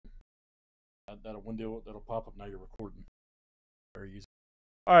That'll window that'll pop up. Now you're recording. Very easy.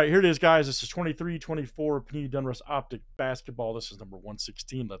 All right, here it is, guys. This is 23-24 Panini Donruss Optic basketball. This is number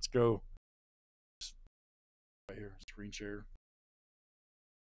 116. Let's go. Right here, screen share.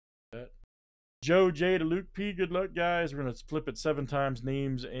 That. Joe J to Luke P. Good luck, guys. We're gonna flip it 7 times.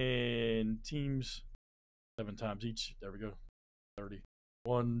 Names and teams 7 times each. There we go. 30.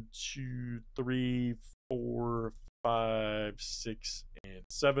 1, 2, 3, 4, 5, 6, and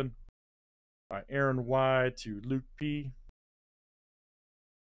 7. All right, Aaron Y to Luke P.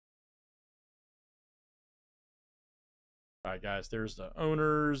 All right, guys, there's the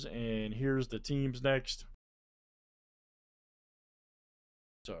owners, and here's the teams next.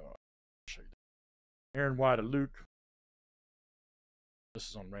 So, I'll show you that. Aaron Y to Luke. This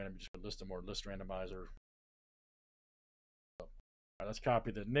is on random. You just list them or list randomizer. All right, let's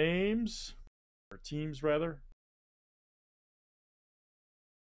copy the names, or teams rather.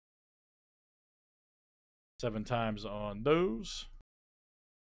 Seven times on those.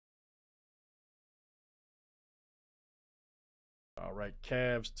 All right,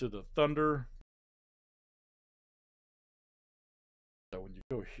 Cavs to the Thunder. So when you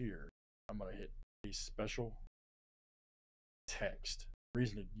go here, I'm going to hit a special text. The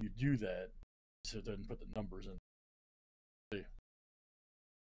reason that you do that is so it doesn't put the numbers in. See?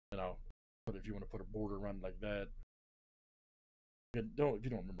 And I'll put, if you want to put a border around like that. If you don't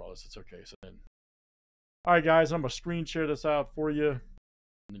remember all this, it's okay. So then, all right, guys, I'm going to screen share this out for you. And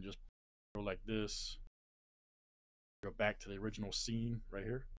then just go like this. Go back to the original scene right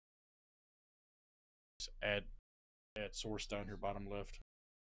here. Just add source down here, bottom left.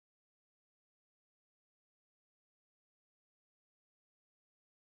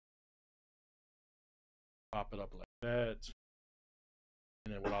 Pop it up like that.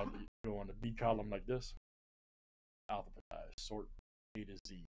 And then what I'll go on the B column like this. Alphabetize, sort A to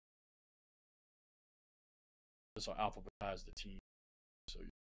Z. This will alphabetize the team. So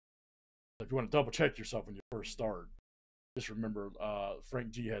if you want to double check yourself when you first start, just remember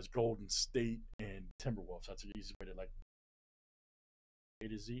Frank G has Golden State and Timberwolves. That's an easy way to like A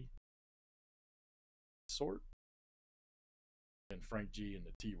to Z sort. And Frank G and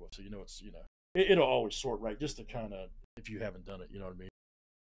the T-Wolf. So you know it's, it'll always sort right, just to kind of, if you haven't done it, you know what I mean?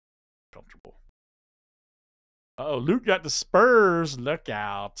 Comfortable. Oh, Luke got the Spurs. Look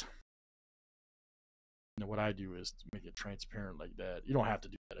out. What I do is make it transparent like that. You don't have to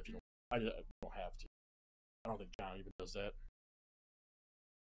do that if you don't. I don't have to. I don't think John even does that.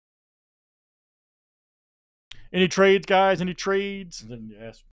 Any trades, guys? Any trades? And then you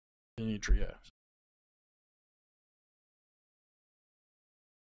ask. Any trade? Yeah.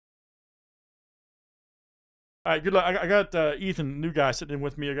 All right, good luck. I got Ethan, new guy, sitting in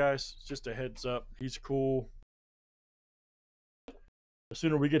with me, guys. Just a heads up. He's cool. The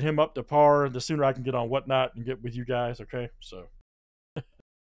sooner we get him up to par, the sooner I can get on Whatnot and get with you guys, okay? So,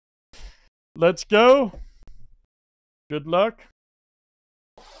 let's go. Good luck.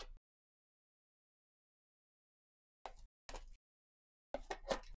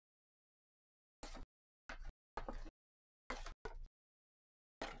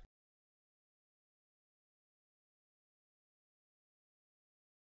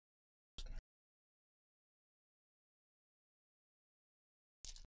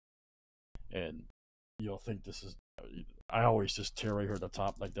 And you'll think this is, I always just tear right here at the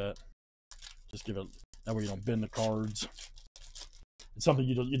top like that. Just give it, that way you don't bend the cards. It's something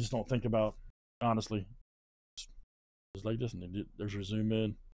you just don't think about, honestly. Just like this, and then there's your zoom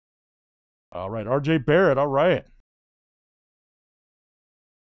in. All right, RJ Barrett, all right.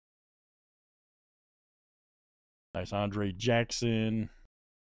 Nice Andre Jackson.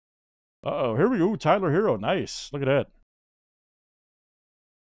 Uh-oh, here we go. Tyler Hero, nice. Look at that.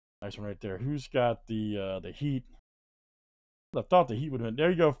 Nice one right there. Who's got the Heat? I thought the Heat would have been. There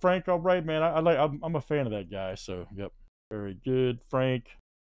you go, Frank. All right, man. I'm a fan of that guy. So, yep, very good, Frank.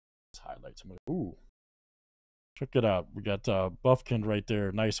 Let's highlight some of it. Ooh, check it out. We got Buffkin right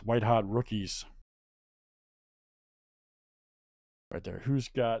there. Nice white hot rookies. Right there. Who's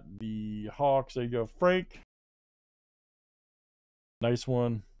got the Hawks? There you go, Frank. Nice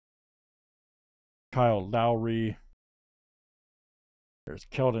one. Kyle Lowry. There's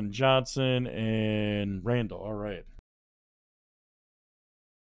Keldon Johnson and Randall. All right.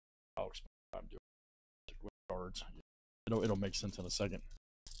 I'll explain what I'm doing. Cards. It'll make sense in a second.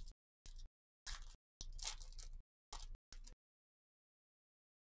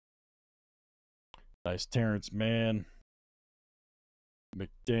 Nice Terrence Mann.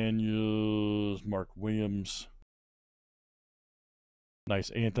 McDaniels. Mark Williams. Nice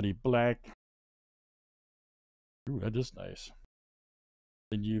Anthony Black. Ooh, that is nice.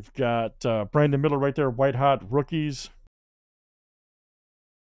 Then you've got Brandon Miller right there, white hot rookies.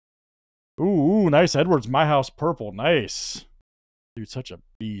 Ooh, nice. Edwards, My House purple. Nice. Dude, such a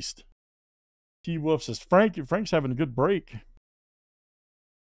beast. T Wolf says, Frank's having a good break.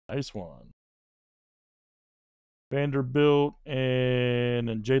 Nice one. Vanderbilt and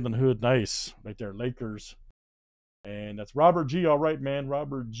Jalen Hood. Nice. Right there, Lakers. And that's Robert G. All right, man.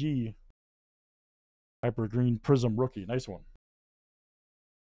 Robert G. Hyper Green Prism rookie. Nice one.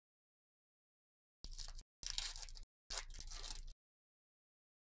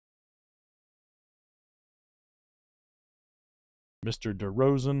 Mr.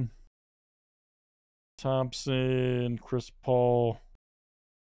 DeRozan. Thompson. Chris Paul.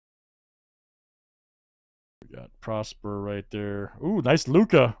 We got Prosper right there. Ooh, nice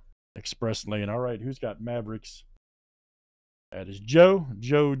Luka. Express lane. All right, who's got Mavericks? That is Joe.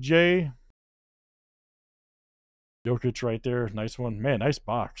 Joe J. Jokic right there. Nice one. Man, nice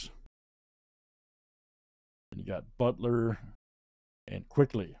box. And you got Butler and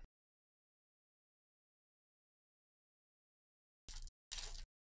Quickly.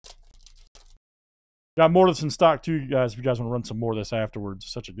 Got more of this in stock too, you guys. If you guys want to run some more of this afterwards,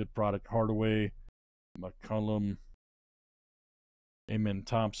 such a good product. Hardaway, McCollum, Amen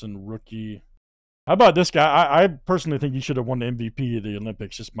Thompson, rookie. How about this guy? I personally think he should have won the MVP of the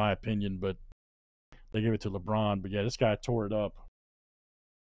Olympics. Just my opinion, but they gave it to LeBron. But yeah, this guy tore it up.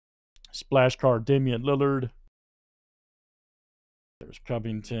 Splash card, Damian Lillard. There's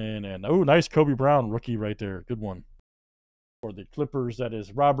Covington, and oh, nice Kobe Brown rookie right there. Good one. For the Clippers, that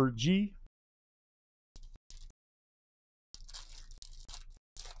is Robert G.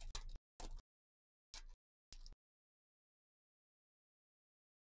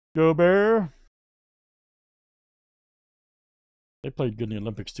 Gobert. They played good in the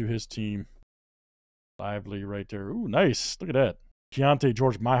Olympics too. His team. Lively right there. Ooh, nice. Look at that. Keontae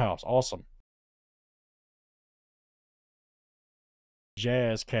George, My House. Awesome.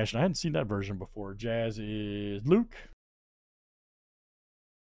 Jazz cash. I hadn't seen that version before. Jazz is Luke.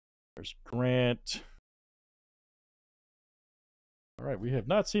 There's Grant. All right, we have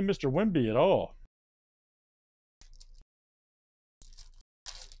not seen Mr. Wemby at all.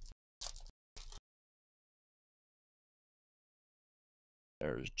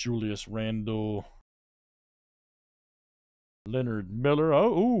 There's Julius Randle. Leonard Miller.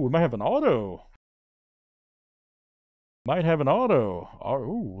 Oh, ooh, we might have an auto. Might have an auto.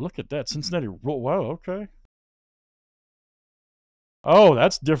 Oh, look at that. Cincinnati. Wow, okay. Oh,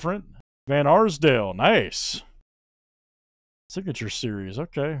 that's different. Van Arsdale. Nice. Signature series.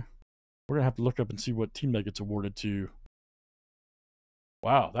 Okay. We're going to have to look up and see what team that gets awarded to.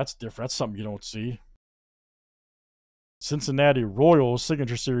 Wow, that's different. That's something you don't see. Cincinnati Royals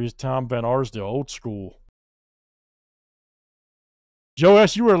signature series. Tom Van Arsdale. Old school. Joe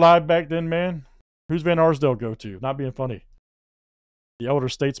S., you were alive back then, man. Who's Van Arsdale go to? Not being funny. The elder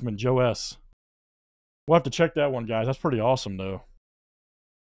statesman, Joe S. We'll have to check that one, guys. That's pretty awesome, though.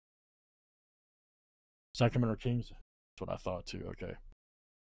 Sacramento Kings. That's what I thought too. Okay.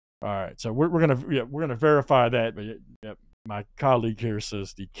 All right. So we're gonna verify that. But yep, my colleague here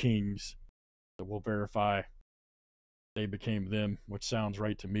says the Kings. So we'll verify they became them, which sounds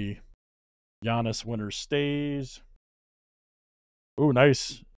right to me. Giannis winner stays. Oh,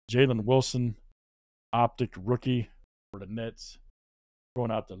 nice. Jalen Wilson, Optic rookie for the Nets.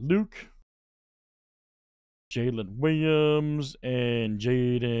 Going out to Luke. Jalen Williams and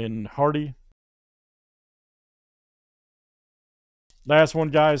Jaden Hardy. Last one,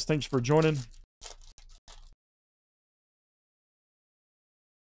 guys. Thanks for joining.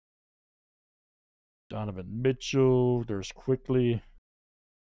 Donovan Mitchell. There's Quickly.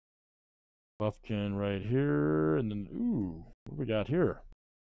 Buffkin right here. And then, ooh, what we got here?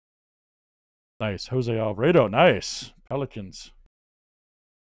 Nice. Jose Alvarado. Nice. Pelicans.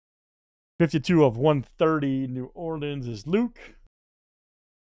 52 of 130. New Orleans is Luke.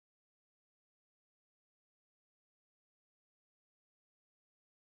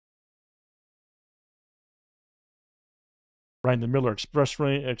 Brandon Miller, Express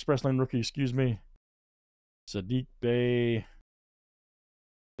Lane rookie, excuse me. Sadiq Bey.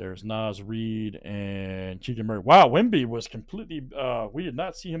 There's Naz Reid and Keegan Murray. Wow, Wemby was completely. We did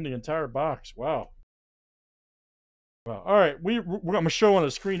not see him the entire box. Wow. Wow. All right, we're going to show on the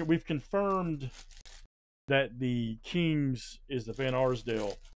screen that we've confirmed that the Kings is the Van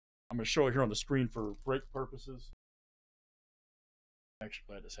Arsdale. I'm going to show it here on the screen for break purposes. I'm actually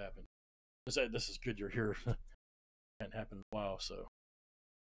glad this happened. This is good you're here. Hadn't happened in a while, so. All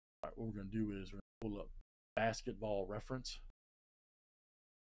right, what we're going to do is we're going to pull up basketball reference.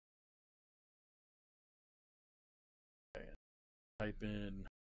 type in,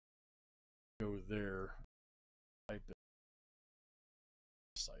 go there, type in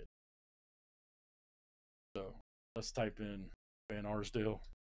site. So let's type in Van Arsdale.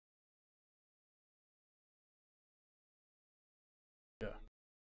 Yeah.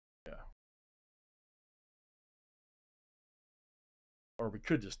 Yeah. Or we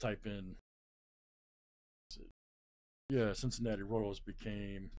could just type in, yeah, Cincinnati Royals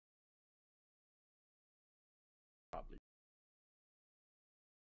became probably.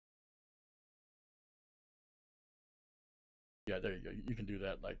 Yeah, there you go. You can do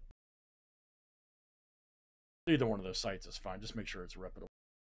that. Like either one of those sites is fine. Just make sure it's reputable.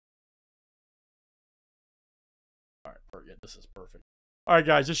 All right, yeah, this is perfect. All right,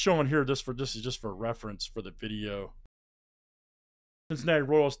 guys, just showing here. This is just for reference for the video. Cincinnati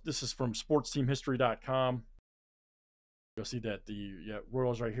Royals. This is from SportsTeamHistory.com. You'll see that the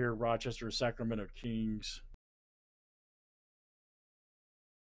Royals right here, Rochester, Sacramento Kings.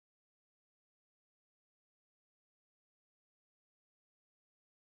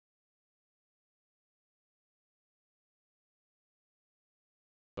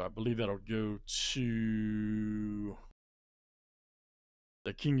 So I believe that'll go to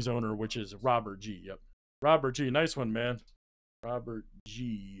the Kings owner, which is Robert G. Yep, Robert G. Nice one, man. Robert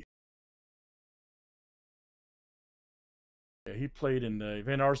G. Yeah, he played in the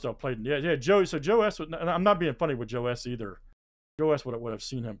Van Arsdale played in, yeah, Joe. So Joe S. I'm not being funny with Joe S. either. Joe S. would have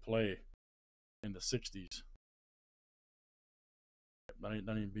seen him play in the 60s. Not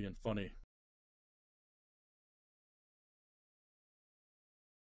even being funny.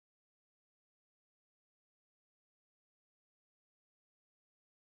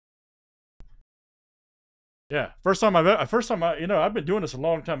 Yeah, first time I've been doing this a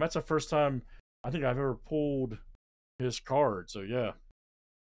long time. That's the first time I think I've ever pulled his card. So yeah,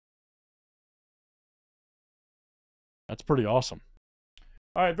 that's pretty awesome.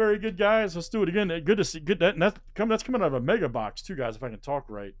 All right, very good, guys. Let's do it again. Good to see. Good that's coming out of a mega box too, guys. If I can talk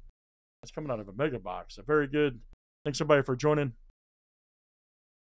right, that's coming out of a mega box. So very good. Thanks everybody for joining.